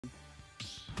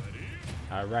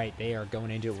All right, they are going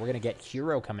into it. We're going to get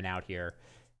Hero coming out here.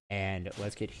 And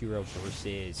let's get Hero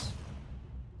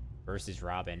versus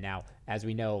Robin. Now, as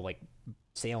we know, like,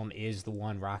 Salem is the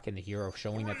one rocking the Hero,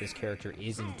 showing that this character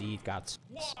is indeed got...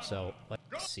 So,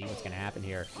 let's see what's going to happen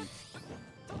here.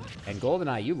 And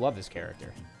GoldenEye, you love this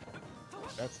character.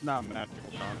 That's not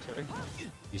magical, Dante.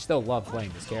 You still love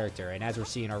playing this character. And as we're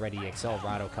seeing already,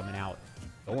 Accelerado coming out,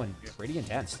 going pretty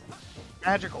intense.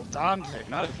 Magical Dante,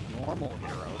 not a normal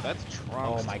hero. That's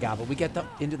Trunks. Oh my god, but we get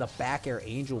into the back air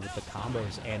Angel with the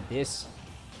combos, and this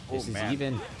is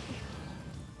even...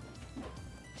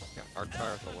 Yeah, hard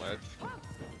fire at the ledge.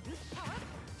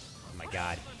 Oh my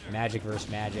god. Magic versus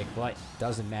magic, but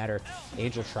doesn't matter.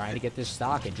 Angel trying to get this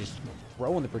stock and just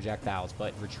throwing the projectiles,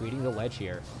 but retreating the ledge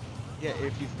here. Yeah,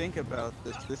 if you think about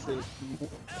this, this is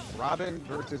Robin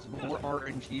versus more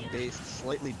RNG-based,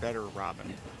 slightly better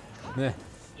Robin.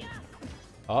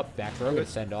 Oh, back throw, gonna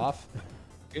send off.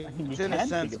 It's in a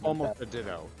sense almost a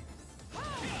ditto.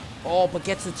 Oh, but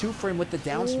gets the 2-frame with the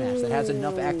down smash. That has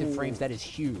enough active frames. That is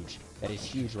huge. That is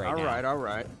huge right now. Alright,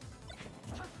 alright.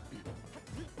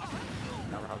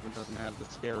 Now Robin doesn't have the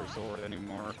scary sword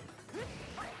anymore.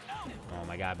 Oh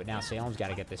my god, but now Salem's got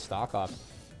to get this stock off.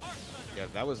 Yeah,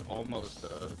 that was almost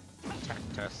a tech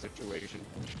test situation.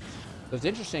 So it's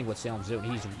interesting what Salem's doing.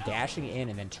 He's dashing in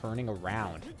and then turning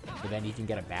around, so then he can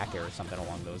get a back air or something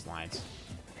along those lines.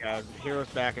 Yeah, Hero's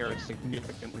back air is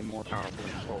significantly more powerful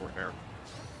than forward air.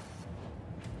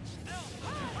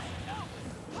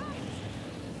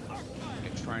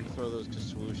 And trying to throw those to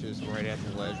swooshes right at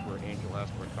the ledge where Angel has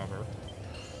to recover.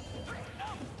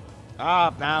 Ah,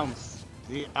 bounce!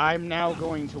 See, I'm now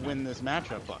going to win this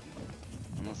matchup button.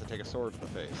 Unless I take a sword to the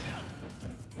face.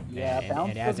 Yeah,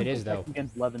 and as it is, though,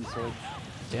 against Levin sword.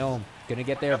 Salem gonna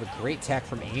get there, but great tech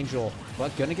from Angel,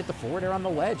 but gonna get the forward air on the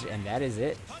ledge, and that is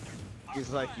it. He's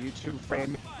like, you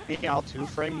 2-frame me, I'll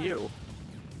 2-frame you.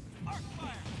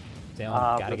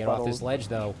 Salem gotta get off this ledge,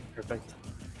 though. Perfect.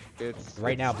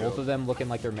 Right now, both of them looking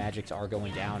like their magics are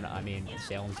going down. I mean,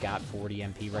 Salem's got 40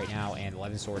 MP right now, and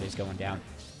Levin sword is going down.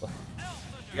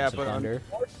 Yeah, but under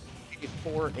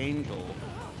for Angel,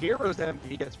 Hero's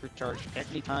MP gets recharged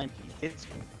anytime he hits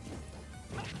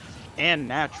you. And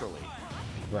naturally.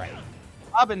 Right.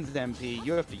 Robin's MP,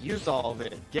 you have to use all of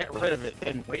it, get rid of it,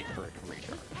 then wait for it to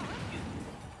recharge.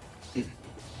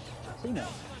 So, you know,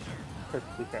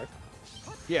 perfectly fair.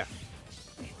 Yeah.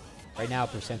 Right now,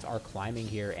 percents are climbing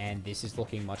here, and this is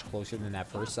looking much closer than that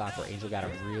first stock where Angel got a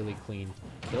really clean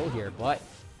kill here, but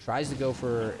tries to go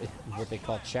for what they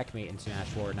call checkmate in Smash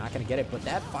 4. Not going to get it, but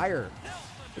that fire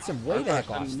gets him way the heck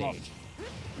off stage.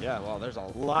 Yeah, well, there's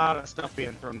a lot of stuff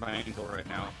being thrown by Angel right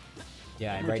now.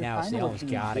 Yeah, and right now, Salem's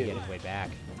got to get his way back.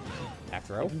 Back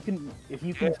throw? If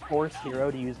you can force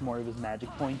Hero to use more of his magic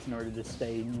points in order to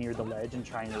stay near the ledge and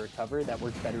trying to recover, that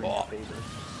works better in your favor.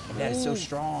 And that is so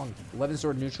strong. 11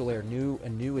 sword neutral air, a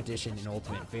new addition in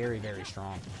Ultimate. Very, very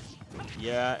strong.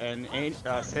 Yeah, and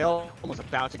Salem was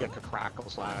about to get the Crackle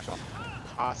Slash off,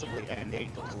 possibly end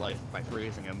Angel's life by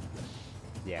freezing him.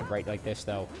 Yeah, right like this,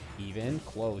 though. Even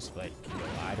close, but can go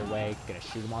either way. Gonna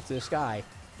shoot him off to the sky.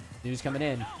 News coming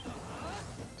in.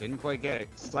 Didn't quite get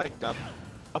it. Psyched up.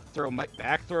 Up throw,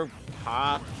 back throw,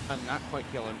 pop. Not quite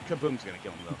killing. Kaboom's gonna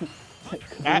kill him, though.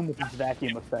 Kaboom with his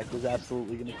vacuum effect is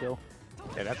absolutely gonna kill.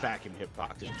 Yeah, that vacuum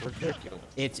hitbox is ridiculous.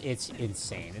 It's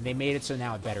insane. And they made it so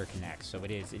now it better connects, so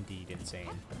it is indeed insane.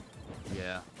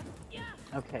 Yeah.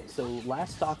 Okay, so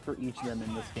last stock for each of them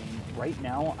in this game. Right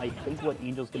now, I think what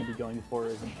Angel's going to be going for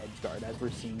is an edge guard, as we're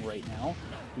seeing right now.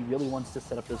 He really wants to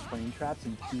set up those frame traps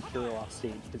and keep Hero off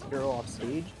stage, because Hero off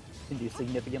stage can do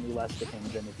significantly less to him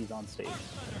than if he's on stage.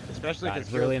 Especially because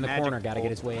he's really in the corner, got to get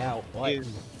his way out.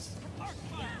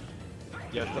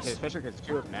 Yeah, especially because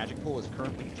Hero's Magic Pool is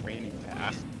currently draining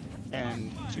fast.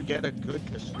 And to get a good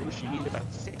swoosh, you need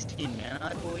about 16 mana,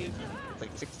 I believe. It's like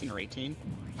 16 or 18.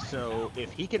 So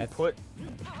if he can put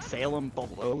Salem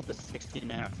below the 16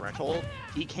 mana threshold,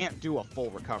 he can't do a full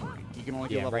recovery. He can only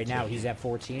do level right 2. now he's at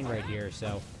 14 right here,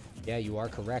 so yeah, you are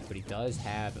correct, but he does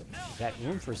have that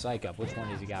oomph for Psych Up. Which one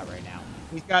does he got right now?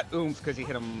 He's got oomph because he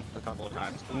hit him a couple of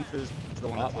times. Oomph is the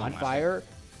one that's on fire.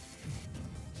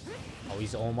 Oh,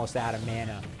 he's almost out of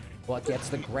mana. But gets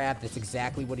the grab. That's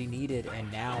exactly what he needed,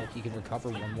 and now he can recover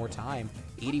one more time.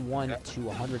 81 to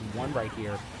 101 right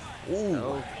here. Ooh.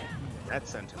 So, that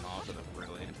sent him off at a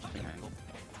really interesting angle.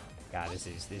 God, this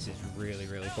is really,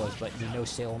 really close. But you know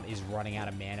Salem is running out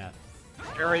of mana.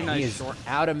 Very nice. He is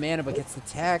out of mana, but gets the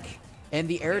tech and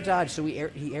the air dodge. So he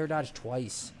air dodged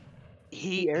twice.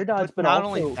 He air dodged, but not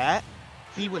only that,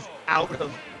 he was out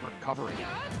of recovery.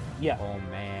 Yeah. Oh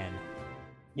man.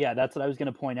 Yeah, that's what I was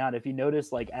going to point out. If you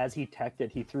notice, like, as he teched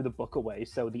it, he threw the book away,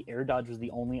 so the air dodge was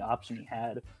the only option he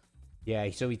had. Yeah,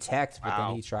 so he teched, but then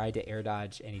Wow. he tried to air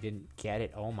dodge, and he didn't get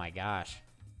it. Oh, my gosh.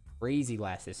 Crazy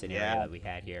last scenario that we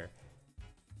had here.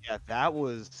 Yeah, that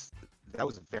was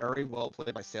very well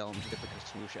played by Salem to get the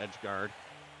swoosh edge guard.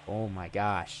 Oh, my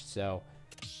gosh. So,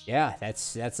 yeah,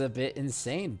 that's a bit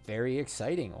insane. Very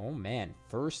exciting. Oh, man.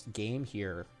 First game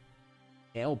here.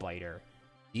 Nail-biter.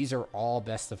 These are all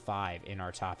best of 5 in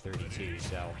our top 32,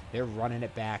 so they're running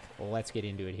it back. Well, let's get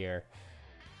into it here.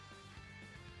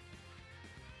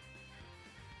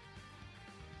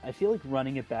 I feel like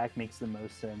running it back makes the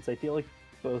most sense. I feel like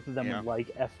both of them Yeah. would like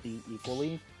FD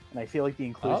equally, and I feel like the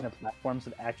inclusion of platforms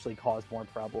would actually cause more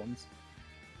problems.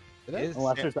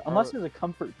 Unless there's a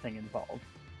comfort thing involved.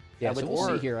 Yeah, so we'll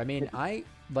see or- here. I mean, I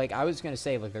was going to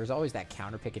say, like, there's always that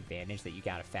counter pick advantage that you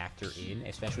got to factor in,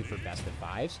 especially for best of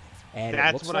 5s. And That's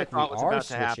it looks what I like thought we was are about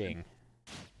to happen. switching.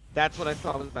 That's what I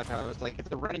thought was about to happen. I was like, if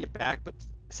they're running it back, but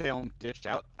Salem ditched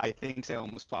out, I think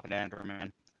Salem was swapping to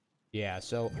Enderman. Yeah,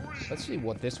 so let's see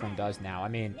what this one does now. I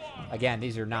mean, again,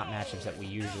 these are not matchups that we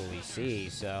usually see,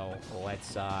 so let's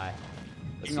see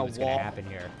what's going to happen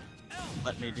here.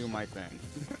 Let me do my thing.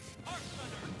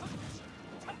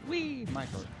 Wee, my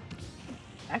turn.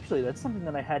 Actually, that's something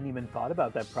that I hadn't even thought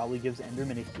about that probably gives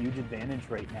Enderman a huge advantage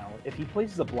right now. If he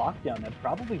places a block down, that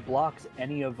probably blocks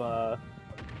any of the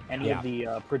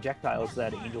projectiles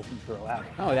that Angel can throw out.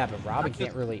 Oh, yeah, but Robin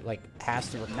can't really, like,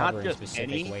 has to recover in just specific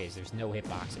any. ways. There's no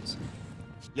hitboxes.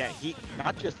 Yeah, he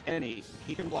not just any,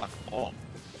 he can block all.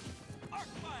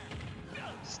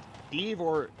 Steve,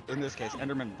 or in this case,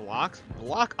 Enderman block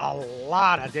a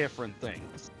lot of different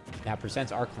things. Now,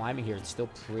 percents are climbing here. It's still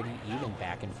pretty even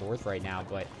back and forth right now.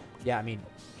 But, yeah, I mean,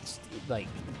 like,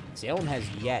 Salem has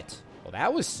yet... Well,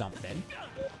 that was something.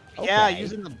 Okay. Yeah,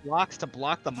 using the blocks to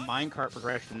block the minecart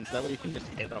progressions. That way you can just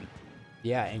hit them.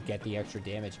 Yeah, and get the extra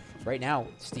damage. Right now,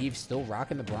 Steve's still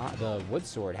rocking the wood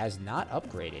sword. Has not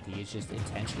upgraded. He is just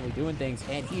intentionally doing things,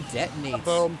 and he detonates.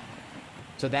 Boom.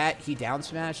 So that, he down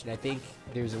smashed, and I think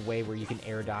there's a way where you can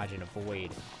air dodge and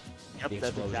avoid the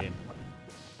explosion.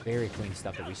 Very clean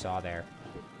stuff that we saw there.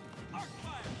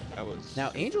 That was...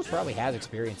 Now, Angels probably has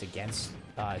experience against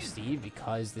Steve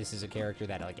because this is a character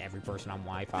that like every person on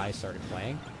Wi-Fi started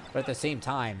playing. But at the same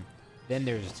time, then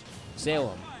there's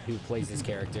Salem who plays this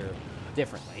character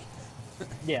differently.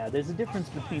 Yeah, there's a difference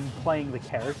between playing the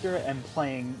character and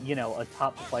playing, you know, a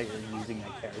top player using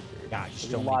that character. Gosh, There's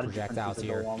so a many lot of projectiles differences that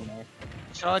go here. along there.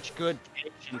 Such good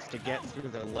patience to get through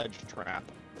the ledge trap.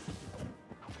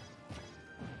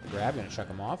 Grab, gonna chuck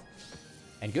him off.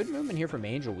 And good movement here from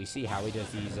Angel. We see how he does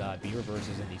these B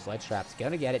reverses and these ledge traps.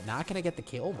 Gonna get it. Not gonna get the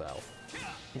kill, though.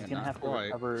 He's Yeah, gonna not have to quite.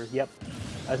 recover. Yep.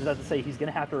 I was about to say he's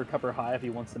gonna have to recover high if he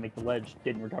wants to make the ledge.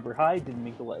 Didn't recover high, didn't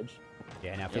make the ledge.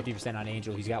 Yeah, now 50% on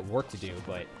Angel. He's got work to do,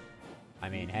 but I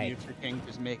mean, hey, Future King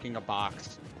is making a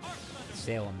box.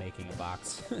 Salem making a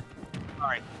box.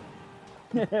 Alright.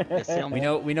 Yeah, Salem we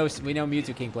know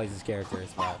Mewtwo King plays this character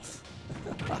as well.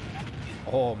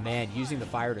 Oh man, using the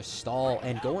fire to stall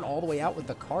and going all the way out with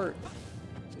the cart.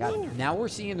 God, now we're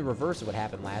seeing the reverse of what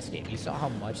happened last game. You saw how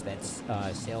much that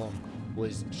Salem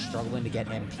was struggling to get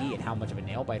MP and how much of a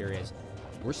nail biter is.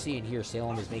 We're seeing here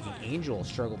Salem is making Angel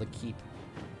struggle to keep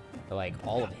like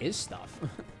all of his stuff.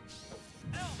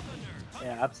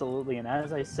 Yeah, absolutely. And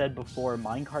as I said before,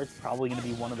 minecart's probably going to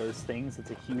be one of those things that's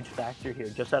a huge factor here,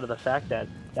 just out of the fact that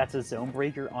that's a zone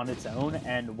breaker on its own,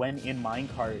 and when in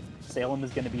minecart, Salem is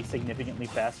going to be significantly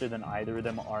faster than either of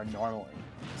them are normally.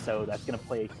 So that's going to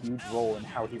play a huge role in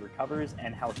how he recovers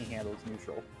and how he handles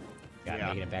neutral.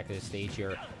 Making it back to the stage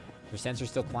here. Percents are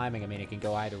still climbing. I mean, it can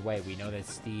go either way. We know that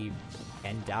Steve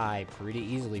can die pretty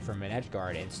easily from an edge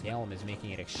guard, and Salem is making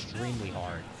it extremely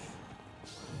hard.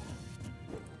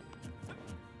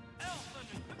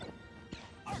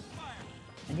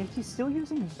 And yet he's still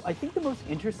using... I think the most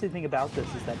interesting thing about this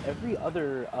is that every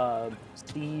other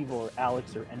Steve or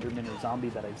Alex or Enderman or Zombie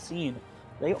that I've seen,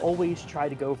 they always try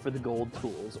to go for the gold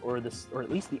tools or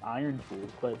at least the iron tools.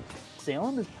 But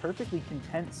Salem is perfectly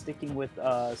content sticking with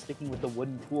the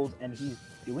wooden tools, and he's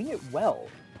doing it well.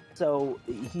 So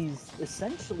he's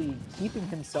essentially keeping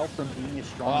himself from being as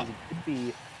strong as he could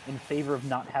be in favor of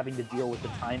not having to deal with the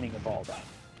timing of all that.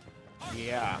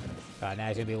 Yeah. Now he's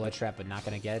going to be a ledge trap, but not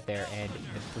going to get it there. And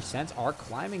the percents are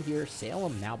climbing here.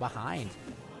 Salem now behind.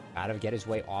 Got to get his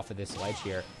way off of this ledge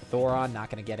here. Thoron not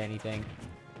going to get anything.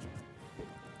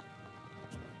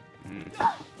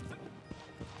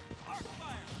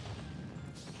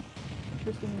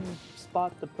 Interesting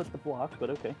spot to put the block, but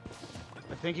okay.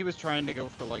 I think he was trying to go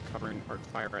for like covering part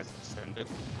fire as it descended.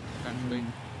 Essentially.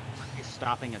 He's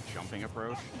stopping a jumping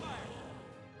approach.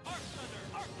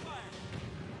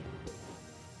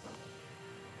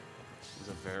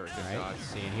 Very good All right, dodge.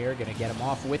 seeing here, gonna get him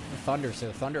off with the Thunder. So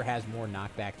the Thunder has more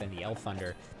knockback than the L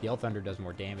Thunder. The L Thunder does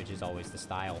more damage, is always the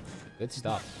style. Good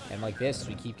stuff. And like this,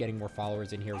 we keep getting more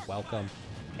followers in here. Welcome.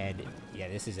 And yeah,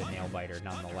 this is a nail biter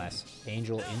nonetheless.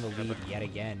 Angel in the lead yet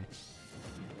again.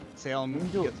 Salem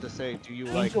Angel- gets to say, "Do you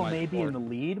like Angel my may be in sport?" the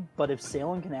lead, but if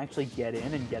Salem can actually get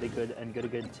in and get a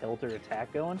good tilt or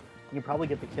attack going, he can probably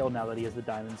get the kill now that he has the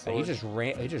diamond But sword.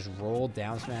 he just rolled,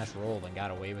 down smash, rolled, and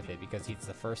got away with it because it's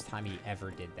the first time he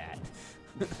ever did that.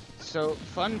 So,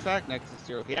 fun fact, Nexus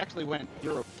Zero, he actually went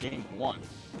hero game 1.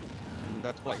 And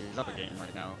that's why he's up a game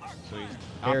right now. So he's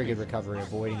Very good recovery,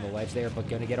 avoiding the ledge there, but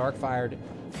gonna get arc fired.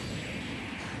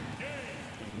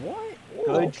 What? Good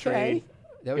Okay. trade.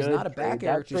 That was Good not a back trade.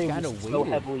 air, That just trade kind was of so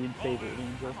waited. heavily in favor of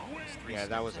Angel. Yeah,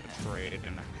 that was a trade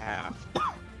and a half.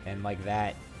 And like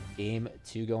that, game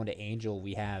 2 going to Angel,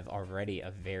 we have already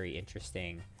a very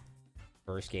interesting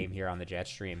first game here on the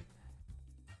Jetstream.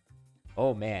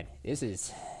 Oh man, this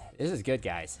is good,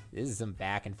 guys. This is some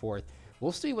back and forth.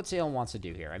 We'll see what Salem wants to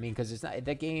do here. I mean, because it's not,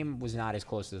 that game was not as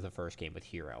close as the first game with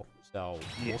Hero. So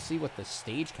we'll see what the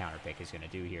stage counter pick is going to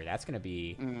do here. That's going to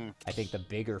be, I think, the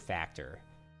bigger factor.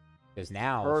 Because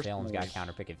now Salem's got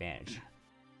counter pick advantage.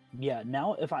 Yeah,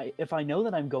 now if I know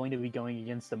that I'm going to be going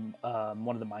against one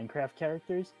of the Minecraft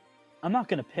characters, I'm not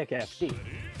going to pick FD.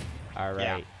 All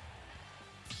right.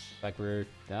 Like we're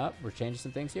changing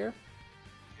some things here.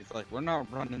 It's like, we're not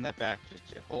running that back just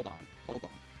yet. Hold on.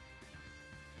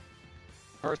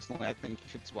 Personally, I think you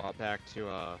should swap back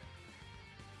to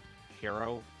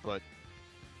Hero, but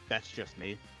that's just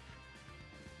me.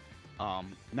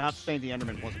 Not saying the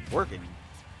Enderman wasn't working,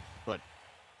 but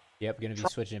Yep, going to be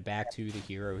switching it back to the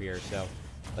Hero here. So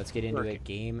let's get into it.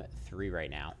 Game 3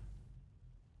 right now.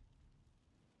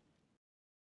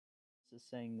 This is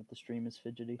saying that the stream is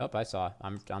fidgety. Oh, I saw.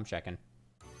 I'm checking.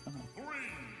 3,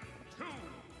 2,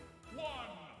 1,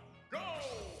 go!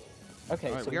 Okay,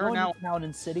 Alright, so we we're are going now- to Town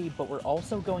and City, but we're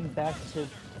also going back to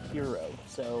Hero.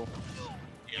 So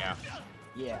yeah.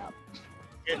 yeah,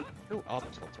 Ooh, up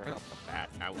tilt right off the bat.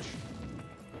 Ouch.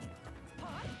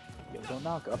 yo, don't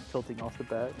knock up tilting off the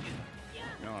bat.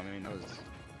 No, I mean, that was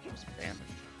damage.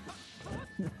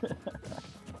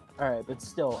 All right, but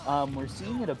still, we're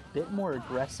seeing it a bit more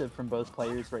aggressive from both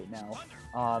players right now,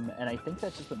 and I think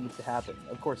that's just what needs to happen.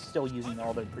 Of course, still using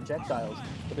all their projectiles,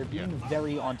 but they're being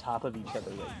very on top of each other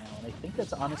right now, and I think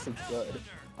that's honestly good.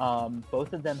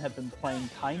 Both of them have been playing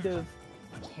kind of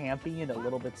campy and a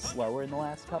little bit slower in the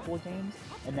last couple of games,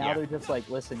 and now they're just like,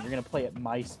 listen, you're gonna play at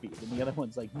my speed, and the other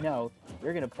one's like, no,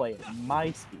 you're gonna play at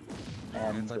my speed.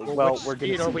 And It's like, well, which we're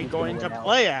gonna speed see are we who's gonna going to win out.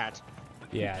 play at?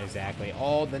 Yeah, exactly.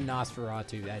 Oh, the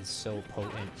Nosferatu. That is so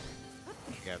potent.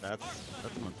 Yeah, that's an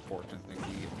unfortunate thing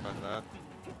to get because of that.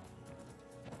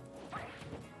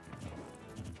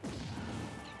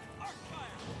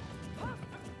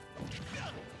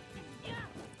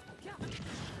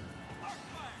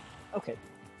 Okay,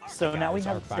 so God, now we it's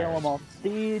have arc Salem fires. off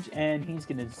stage, and he's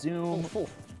gonna zoom. Oh,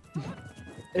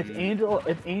 If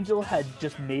Angel had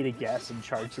just made a guess and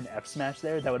charged an F smash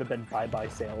there, that would have been bye bye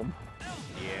Salem.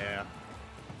 Yeah.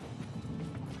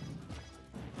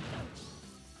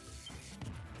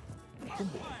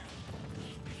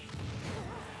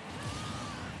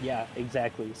 Yeah,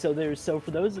 exactly. So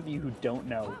for those of you who don't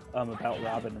know about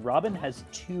Robin has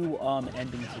two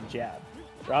endings to jab.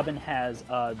 Robin has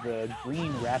the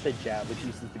green rapid jab, which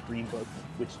uses the green book,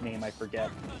 which name I forget,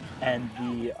 and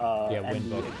the Wind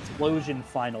book. explosion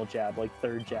final jab, like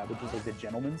third jab, which is like the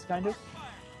gentleman's kind of.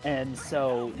 And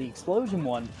so the explosion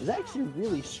one is actually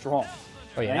really strong.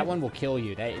 Oh yeah, right? that one will kill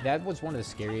you. That was one of the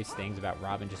scariest things about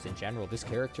Robin just in general. This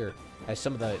character has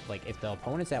some of the, like, if the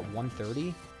opponent's at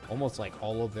 130, almost like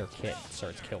all of their kit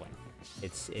starts killing.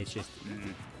 It's just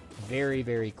very,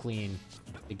 very clean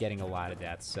to getting a lot of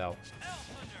deaths. So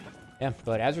yeah,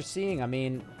 but as we're seeing, I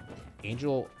mean,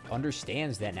 Angel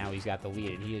understands that now he's got the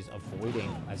lead and he is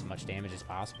avoiding as much damage as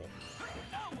possible.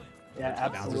 Yeah,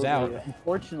 Bounces absolutely. out.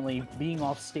 Unfortunately, being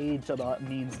off stage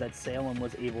means that Salem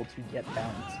was able to get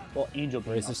bounced. Well, Angel.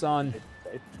 Where's the sun?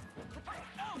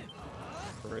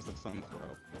 Where's the sun throw?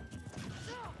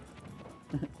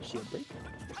 Shield break.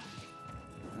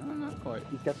 Not quite.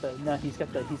 He's got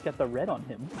the red on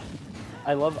him.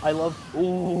 I love.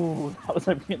 Ooh, that was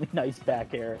a really nice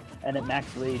back air, and at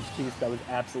max rage too. So I was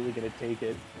absolutely gonna take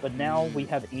it. But now we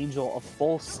have Angel a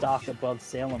full stock above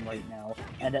Salem right now,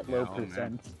 and at low Oh, man.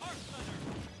 percent.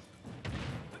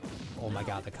 Oh my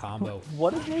god, the combo.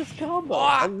 What is this combo?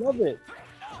 Ah! I love it.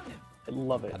 I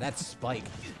love it. Oh, that spike.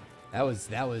 That was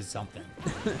something.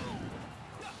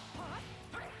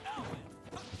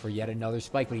 For yet another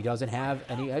spike, but he doesn't have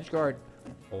any edge guard.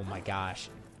 Oh my gosh.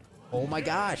 Oh my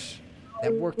gosh.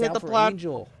 That worked Hit out the for plat-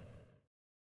 Angel.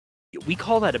 We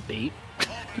call that a bait.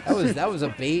 That was a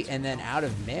bait, and then out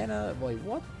of mana. Like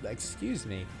what? Excuse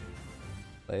me.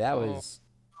 Like that was.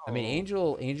 I mean,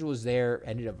 Angel was there,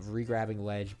 ended up re-grabbing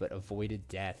ledge, but avoided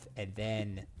death, and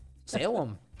then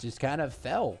Salem just kind of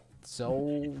fell.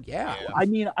 So yeah. I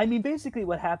mean, basically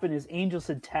what happened is Angel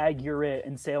said tag, you're it,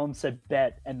 and Salem said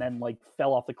bet, and then like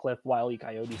fell off the cliff Wile E.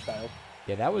 Coyote style.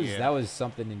 Yeah, that was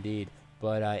something indeed.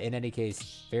 But in any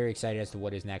case, very excited as to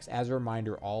what is next. As a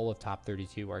reminder, all of top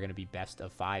 32 are going to be best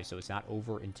of 5, so it's not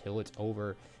over until it's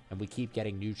over. And we keep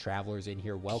getting new travelers in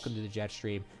here. Welcome to the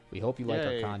Jetstream. We hope you like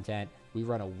our content. We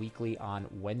run a weekly on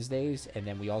Wednesdays, and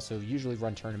then we also usually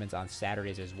run tournaments on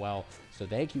Saturdays as well. So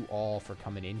thank you all for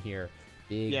coming in here.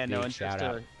 Big shout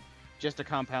out. Just to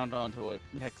compound onto what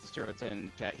next year it's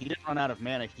in chat, he didn't run out of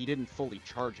mana. He didn't fully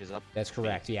charge his up. That's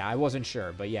correct. Yeah, I wasn't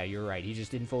sure, but yeah, you're right. He just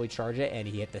didn't fully charge it, and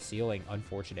he hit the ceiling.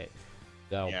 Unfortunate.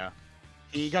 So yeah,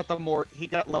 he got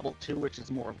level 2, which is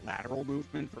more lateral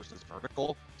movement versus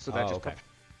vertical. So that just put him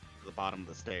to the bottom of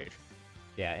the stage.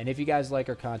 Yeah, and if you guys like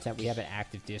our content, we have an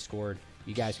active Discord.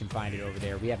 You guys can find it over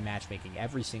there. We have matchmaking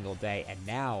every single day, and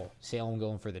now Salem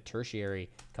going for the tertiary,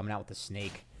 coming out with the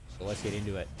snake. So let's get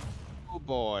into it. Oh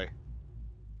boy.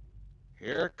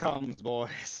 Here it comes,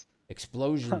 boys.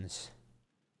 Explosions.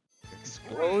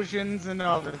 Explosions and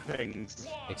other things.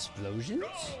 Explosions?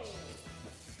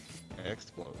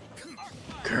 Explode.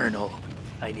 Colonel,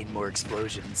 I need more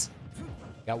explosions.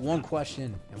 Got one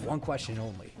question, and one question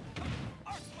only.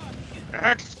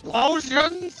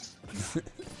 Explosions!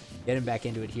 Getting back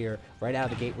into it here. Right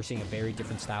out of the gate, we're seeing a very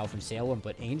different style from Salem,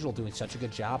 but Angel doing such a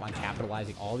good job on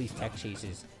capitalizing all these tech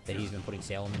chases that he's been putting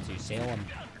Salem into. Salem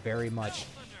very much,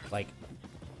 like,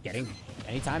 getting,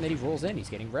 anytime that he rolls in, he's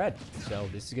getting red. So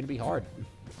this is going to be hard.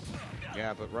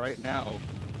 Yeah, but right now,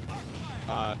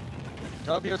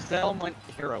 W Salem went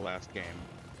hero last game.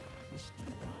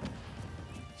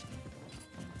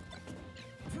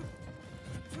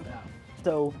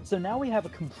 So now we have a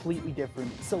completely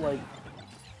different. So like,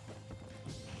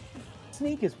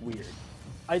 Snake is weird.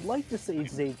 I'd like to say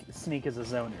Snake is a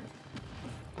zoner,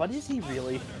 but is he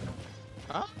really?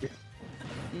 Huh?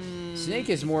 Snake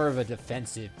is more of a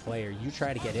defensive player. You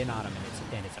try to get in on him,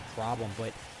 and it's a problem.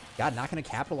 But God, not going to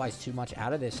capitalize too much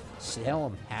out of this.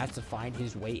 Salem has to find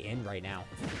his way in right now.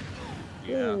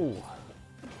 Yeah. Ooh.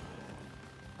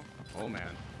 Oh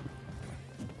man.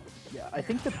 Yeah, I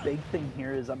think the big thing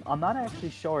here is I'm not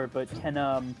actually sure, but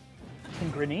can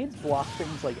grenades block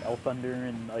things like Elf Thunder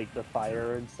and like the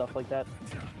fire and stuff like that?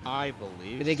 I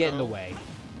believe They get in the way.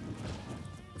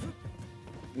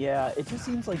 Yeah, it just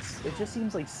seems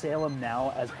like Salem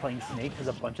now, as playing Snake, has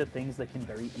a bunch of things that can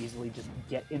very easily just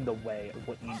get in the way of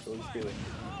what Angel is doing.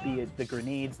 Be it the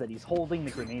grenades that he's holding,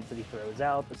 the grenades that he throws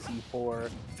out, the C4,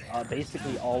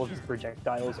 basically all of his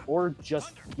projectiles, or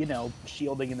just, you know,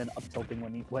 shielding and then up tilting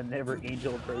whenever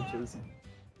Angel approaches.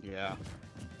 Yeah.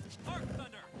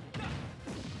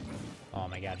 Oh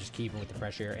my God, just keeping with the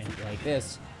pressure and like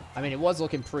this. I mean, it was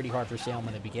looking pretty hard for Salem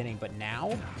in the beginning, but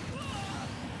now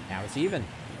it's even.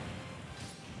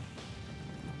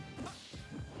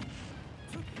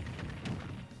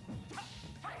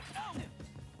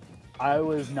 I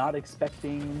was not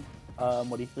expecting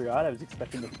what he threw out. I was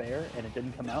expecting the fair, and it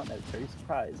didn't come out, and I was very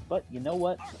surprised. But you know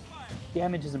what?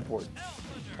 Damage is important.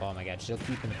 Oh my God, still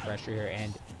keeping the pressure here.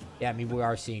 And yeah, I mean, we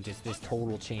are seeing just this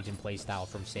total change in play style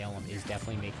from Salem is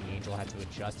definitely making Angel have to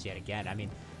adjust yet again. I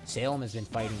mean, Salem has been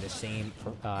fighting the same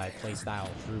play style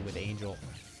through with Angel.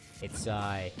 It's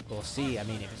we'll see. I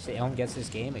mean, if Salem gets this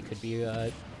game, it could be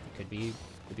the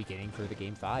beginning for the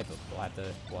game 5. But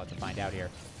we'll have to find out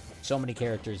here. So many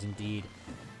characters indeed.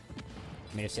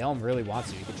 I mean, if Salem really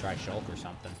wants to, he could try Shulk or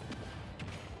something.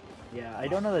 Yeah, I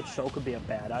don't know that Shulk would be a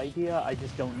bad idea. I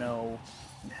just don't know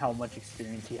how much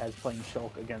experience he has playing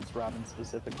Shulk against Robin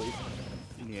specifically.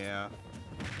 Yeah.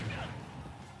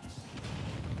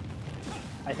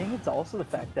 I think it's also the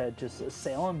fact that just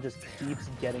Salem just keeps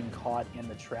getting caught in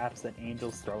the traps that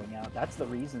Angel's throwing out. That's the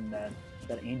reason that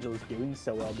Angel is doing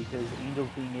so well, because Angel's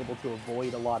being able to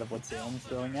avoid a lot of what Salem's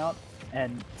throwing out,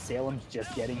 and Salem's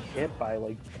just getting hit by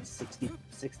like 60 to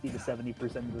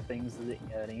 70% of the things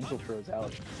that Angel throws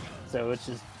out. So it's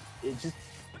just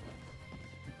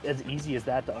as easy as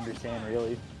that to understand,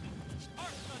 really.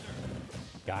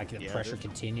 God, the pressure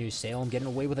continues. Salem getting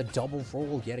away with a double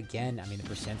roll yet again. I mean, the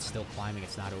percent's still climbing.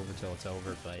 It's not over till it's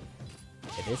over, but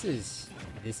yeah,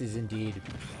 this is indeed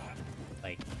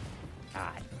like,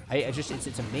 God.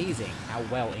 It's amazing how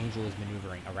well Angel is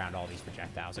maneuvering around all these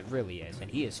projectiles. It really is, and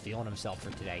he is feeling himself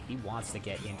for today. He wants to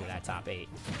get into that top 8.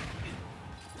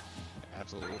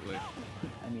 Absolutely.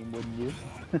 I mean, wouldn't you?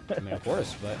 I mean, of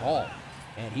course, but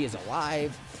and he is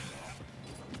alive.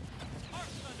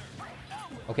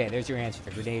 Okay, there's your answer.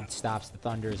 The grenade stops the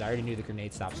thunders. I already knew the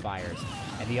grenade stops fires.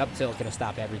 And the up tilt gonna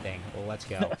stop everything. Well, let's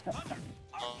go.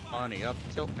 Money up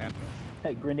tilt, man.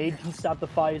 Hey, grenade can stop the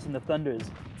fires and the thunders,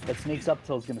 but Snake's up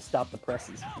tilt is gonna stop the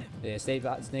presses. Yeah,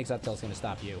 Snake's up tilt's gonna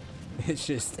stop you. It's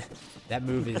just, that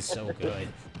move is so good.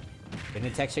 In the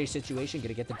tech chase situation,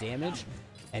 gonna get the damage.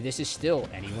 And this is still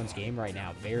anyone's game right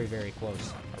now. Very, very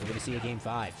close. Are we gonna see a game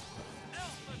 5?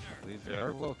 We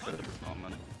very well could at this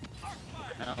moment.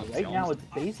 Right now, it's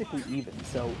basically even,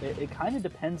 so it kind of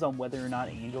depends on whether or not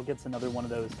Angel gets another one of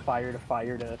those fire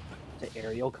to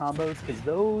aerial combos, because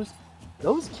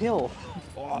those kill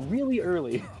really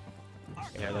early.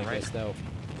 Yeah, like this though.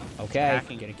 Okay,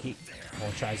 gonna keep.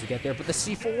 Oh, tries to get there, but the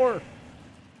C4.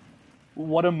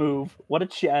 What a move! What a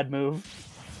Chad move!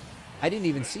 I didn't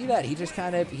even see that. He just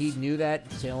he knew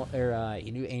that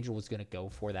he knew Angel was gonna go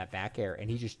for that back air, and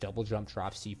he just double jump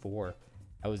drop C4.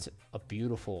 That was a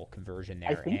beautiful conversion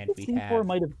there. I think and the C4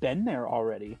 might have been there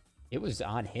already. It was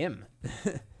on him.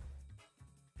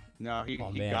 No, he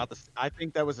got the. I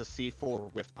think that was a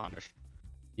C4 with punish.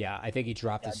 Yeah, I think he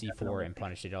dropped the C4 definitely. and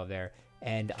punished it over there.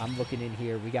 And I'm looking in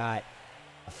here. We got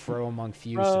a Fro Among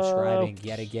Few subscribing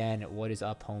yet again. What is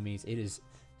up, homies? It is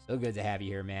so good to have you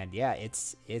here, man. Yeah,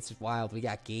 it's wild. We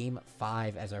got game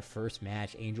 5 as our first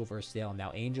match. Angel versus Salem.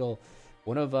 Now, Angel,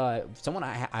 one of someone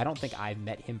I don't think I've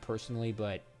met him personally,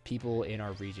 but people in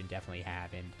our region definitely have.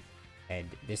 And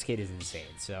this kid is insane.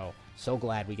 So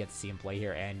glad we get to see him play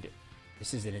here. And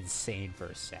this is an insane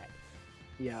first set.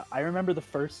 Yeah, I remember the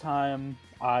first time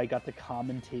I got to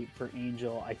commentate for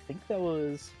Angel. I think that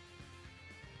was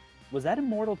that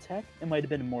Immortal Tech? It might have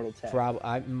been Immortal Tech.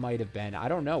 I might have been. I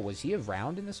don't know. Was he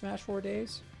around in the Smash 4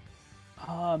 days?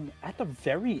 At the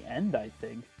very end, I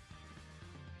think.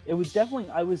 I was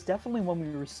definitely when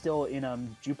we were still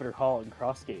in Jupiter Hall in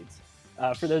Crossgates.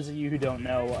 For those of you who don't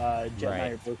know, Jet and I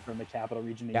are both from the Capital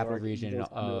Region, New York. Capital Region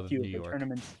of New York.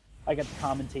 Tournaments. I got to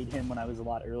commentate him when I was a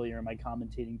lot earlier in my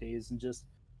commentating days, and just,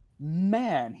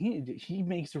 man, he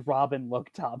makes Robin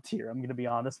look top tier. I'm gonna be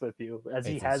honest with you, as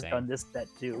he has done this set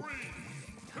too.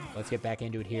 Let's get back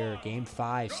into it here. Game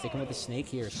 5, sticking with the snake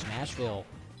here, Smashville.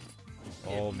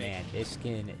 Oh man, this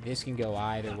can go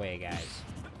either way, guys.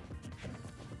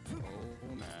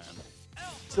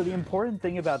 So the important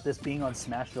thing about this being on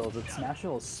Smashville is that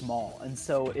Smashville is small, and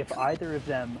so if either of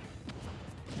them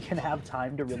can have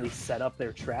time to really set up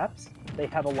their traps, they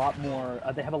have a lot more.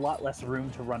 They have a lot less room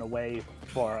to run away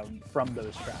from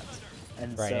those traps.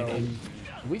 And right, so and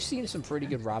we've seen some pretty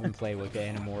good Robin play with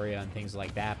Animoria and things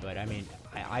like that. But I mean,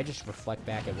 I just reflect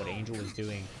back at what Angel was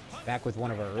doing back with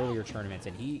one of our earlier tournaments,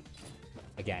 and he,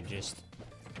 again, just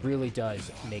really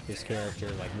does make this character,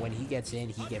 like, when he gets in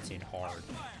hard.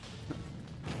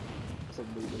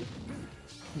 absolutely.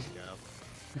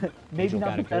 Yeah. Maybe Angel not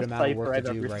got the a good best amount of fight work I've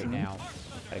to do ever right seen. now.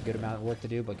 Got a good amount of work to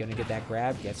do, but gonna get that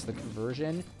grab, gets the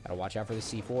conversion. Gotta watch out for the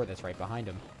C4 that's right behind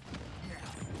him.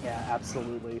 Yeah,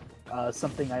 absolutely.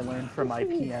 Something I learned from my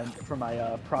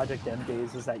Project M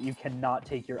days is that you cannot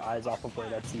take your eyes off of where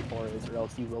that C4 is, or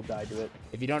else you will die to it.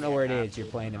 If you don't know where it is, you're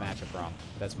playing the matchup wrong.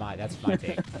 That's my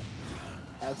take.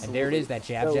 Absolutely. And there it is, that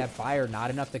jab, So- jab, fire.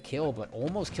 Not enough to kill, but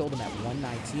almost killed him at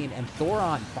 119. And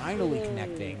Thoron finally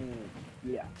connecting.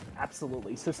 Yeah,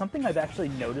 absolutely. So something I've actually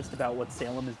noticed about what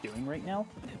Salem is doing right now,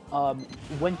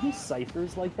 when he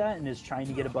ciphers like that and is trying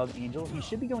to get above Angel, he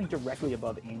should be going directly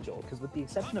above Angel, because with the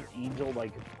exception of Angel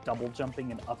like double jumping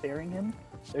and up airing him,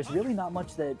 there's really not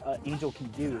much that Angel can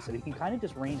do, so he can kind of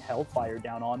just rain Hellfire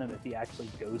down on him if he actually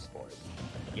goes for it.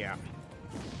 Yeah.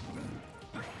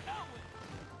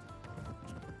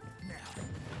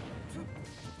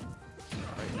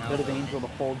 Good of Angel to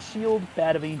hold shield,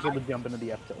 bad of Angel to jump into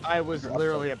the F tilt. I was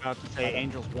literally about to say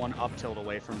Angel's one up tilt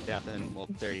away from death, and well,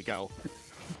 there you go.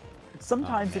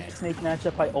 Sometimes Oh, in man. the Snake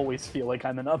matchup, I always feel like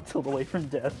I'm an up tilt away from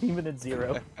death, even at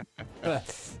 0. And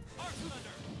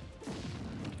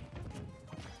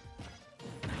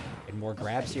more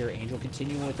grabs here. Angel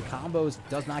continuing with the combos.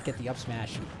 Does not get the up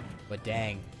smash. But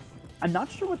dang. I'm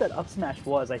not sure what that up smash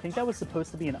was. I think that was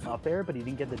supposed to be an up air, but he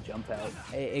didn't get the jump out.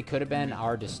 It could have been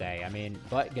hard to say. I mean,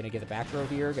 but gonna get the back throw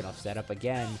here. Gonna set up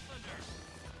again.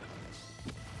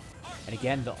 And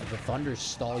again, the Thunders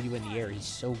stall you in the air. He's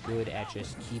so good at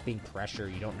just keeping pressure.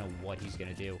 You don't know what he's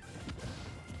gonna do.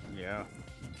 Yeah.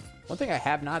 One thing I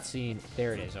have not seen,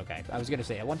 there it is. Okay, I was gonna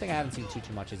say one thing I haven't seen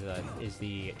too much is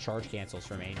the charge cancels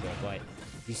from Angel, but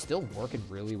he's still working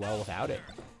really well without it.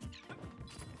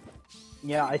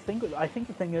 Yeah, I think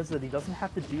the thing is that he doesn't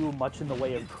have to do much in the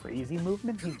way of crazy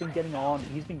movement. He's been getting on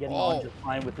just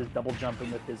fine with his double jump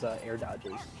and with his air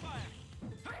dodges.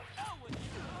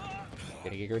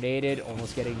 Gonna get grenaded,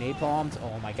 almost getting napalmed.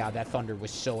 Oh my god, that thunder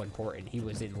was so important. He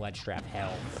was in ledge trap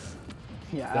hell.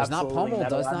 Yeah, Does not absolutely. pummel, That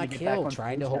does allowed him not to get back kill. on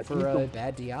Trying to stage. hope for a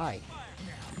bad DI.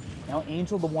 Now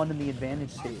Angel the one in the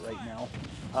advantage state right now.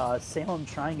 Salem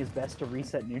trying his best to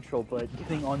reset neutral, but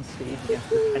getting on stage against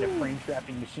this kind of frame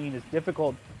trapping machine is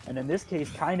difficult, and in this case,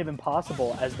 kind of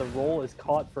impossible as the roll is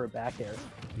caught for a back air.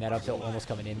 Net up tilt almost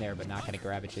coming in there, but not going to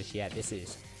grab it just yet. This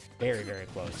is very, very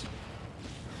close.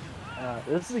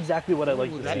 This is exactly what I like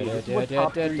to see. This is what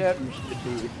top 3 should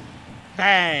be.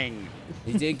 Bang!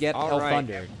 He did get All Elf right.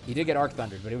 Thundered. He did get Arc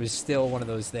Thundered, but it was still one of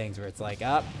those things where it's like,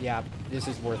 yeah, this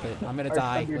is worth it. I'm going to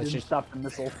die. Thunder Let's didn't just... stop the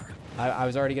missile. I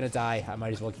was already going to die. I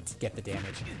might as well get the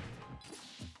damage.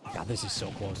 God, this is so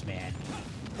close, man.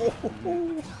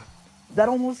 That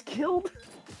almost killed.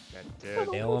 That did.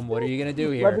 Salem, what are you going to do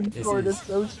here? 11 sword is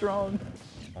so strong.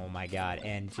 Oh my god,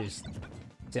 and just...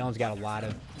 Salem's got a lot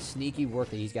of sneaky work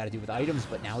that he's got to do with items,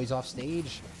 but now he's off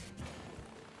stage.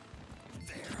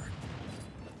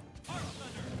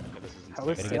 How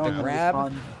is Gonna get Salem the gonna grab.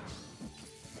 respond?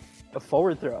 A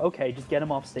forward throw. Okay, just get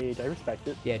him off stage. I respect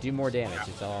it. Yeah, do more damage.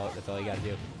 That's all you got to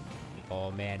do.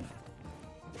 Oh man.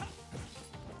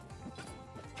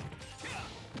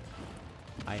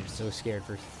 I am so scared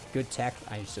for good tech.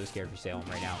 I am so scared for Salem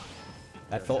right now.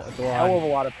 That Hell of a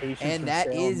lot of patience. and from that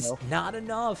Salem, is though. not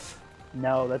enough.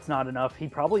 No, that's not enough. He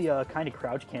probably kind of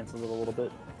crouch cancels it a little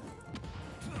bit.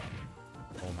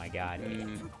 Oh my god.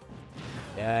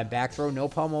 Back throw, no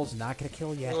pummels, not gonna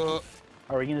kill yet.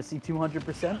 Are we gonna see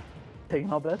 200%? Taking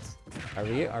all bets. Are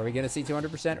we gonna see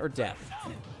 200% or death?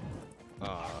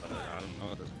 I don't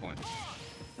know at this point.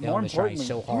 Salem is trying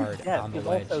so hard yeah, on the because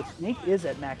ledge. also Snake is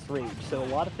at max rage, so a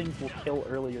lot of things will kill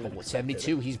earlier than expected.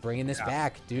 72, he's bringing this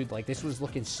back. Dude, like, this was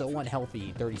looking so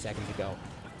unhealthy 30 seconds ago.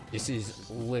 This is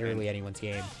literally anyone's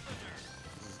game.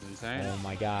 This is insane. Oh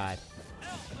my god.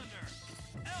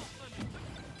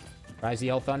 Tries the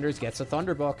L Thunders, gets a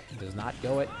Thunderbook, does not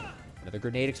go it. Another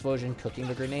grenade explosion, cooking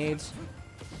the grenades.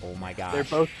 Oh my gosh.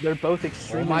 They're both Oh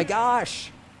extremely my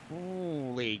gosh!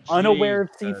 Holy unaware of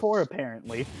Jesus. C4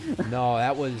 apparently. No,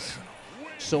 that was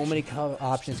so many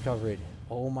options covered.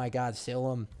 Oh my god,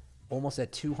 Salem almost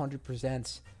at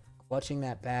 200%, clutching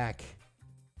that back.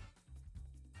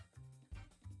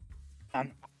 I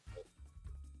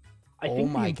Oh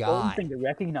think my the important God. thing to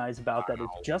recognize about that is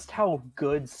just how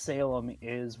good Salem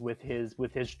is with his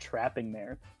trapping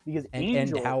there, because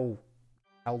Angel And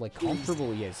how like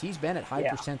comfortable he is. He's been at high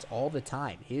Yeah. percents all the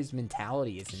time. His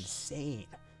mentality is insane.